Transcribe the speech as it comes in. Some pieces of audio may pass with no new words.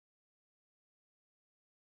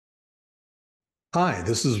Hi,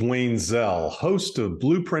 this is Wayne Zell, host of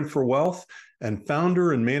Blueprint for Wealth and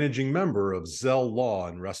founder and managing member of Zell Law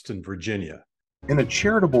in Reston, Virginia. In a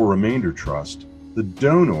charitable remainder trust, the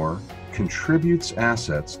donor contributes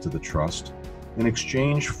assets to the trust in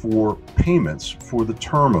exchange for payments for the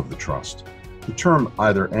term of the trust. The term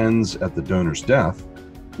either ends at the donor's death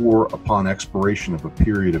or upon expiration of a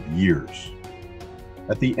period of years.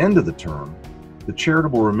 At the end of the term, the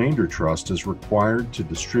Charitable Remainder Trust is required to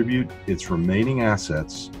distribute its remaining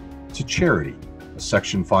assets to charity, a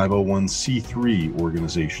Section 501c3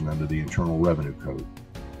 organization under the Internal Revenue Code.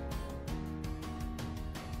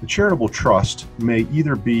 The charitable trust may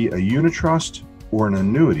either be a unitrust or an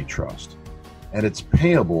annuity trust, and it's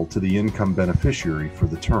payable to the income beneficiary for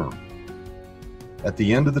the term. At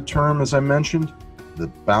the end of the term, as I mentioned, the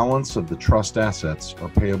balance of the trust assets are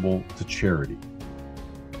payable to charity.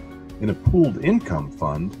 In a pooled income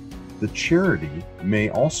fund, the charity may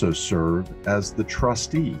also serve as the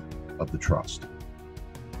trustee of the trust.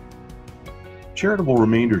 Charitable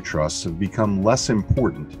remainder trusts have become less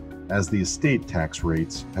important as the estate tax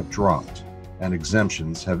rates have dropped and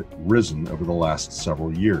exemptions have risen over the last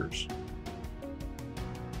several years.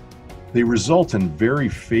 They result in very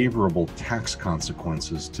favorable tax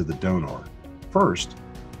consequences to the donor. First,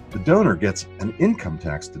 the donor gets an income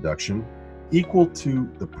tax deduction equal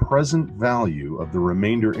to the present value of the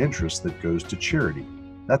remainder interest that goes to charity.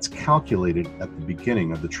 That's calculated at the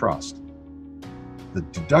beginning of the trust. The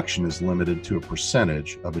deduction is limited to a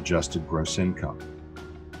percentage of adjusted gross income.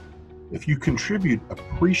 If you contribute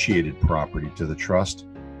appreciated property to the trust,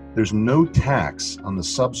 there's no tax on the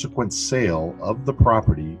subsequent sale of the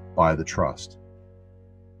property by the trust.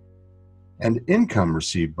 And income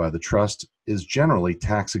received by the trust is generally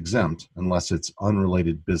tax exempt unless it's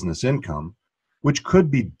unrelated business income, which could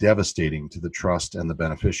be devastating to the trust and the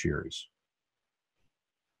beneficiaries.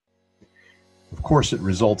 Of course, it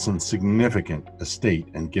results in significant estate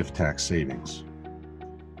and gift tax savings.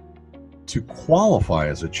 To qualify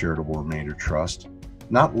as a charitable remainder trust,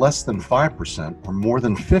 not less than 5% or more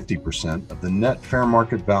than 50% of the net fair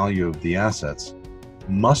market value of the assets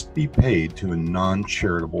must be paid to a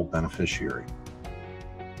non-charitable beneficiary.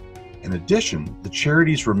 In addition, the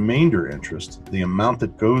charity's remainder interest, the amount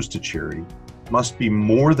that goes to charity, must be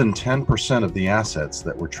more than 10% of the assets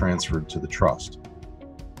that were transferred to the trust.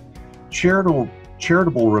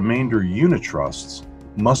 Charitable remainder unitrusts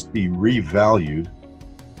must be revalued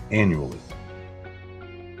annually.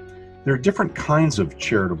 There are different kinds of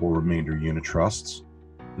charitable remainder unitrusts.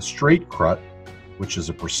 The straight CRT, which is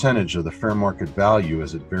a percentage of the fair market value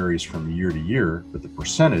as it varies from year to year, but the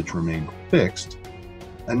percentage remains fixed.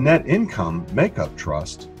 A net income makeup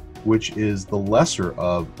trust, which is the lesser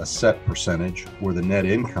of a set percentage or the net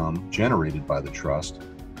income generated by the trust,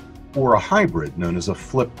 or a hybrid known as a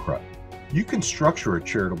flip CRT. You can structure a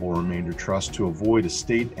charitable remainder trust to avoid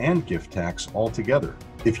estate and gift tax altogether.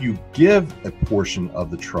 If you give a portion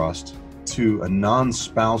of the trust to a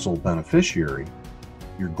non-spousal beneficiary,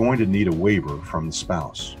 you're going to need a waiver from the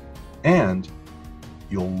spouse. And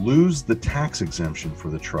you'll lose the tax exemption for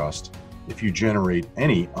the trust if you generate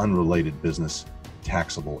any unrelated business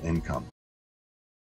taxable income.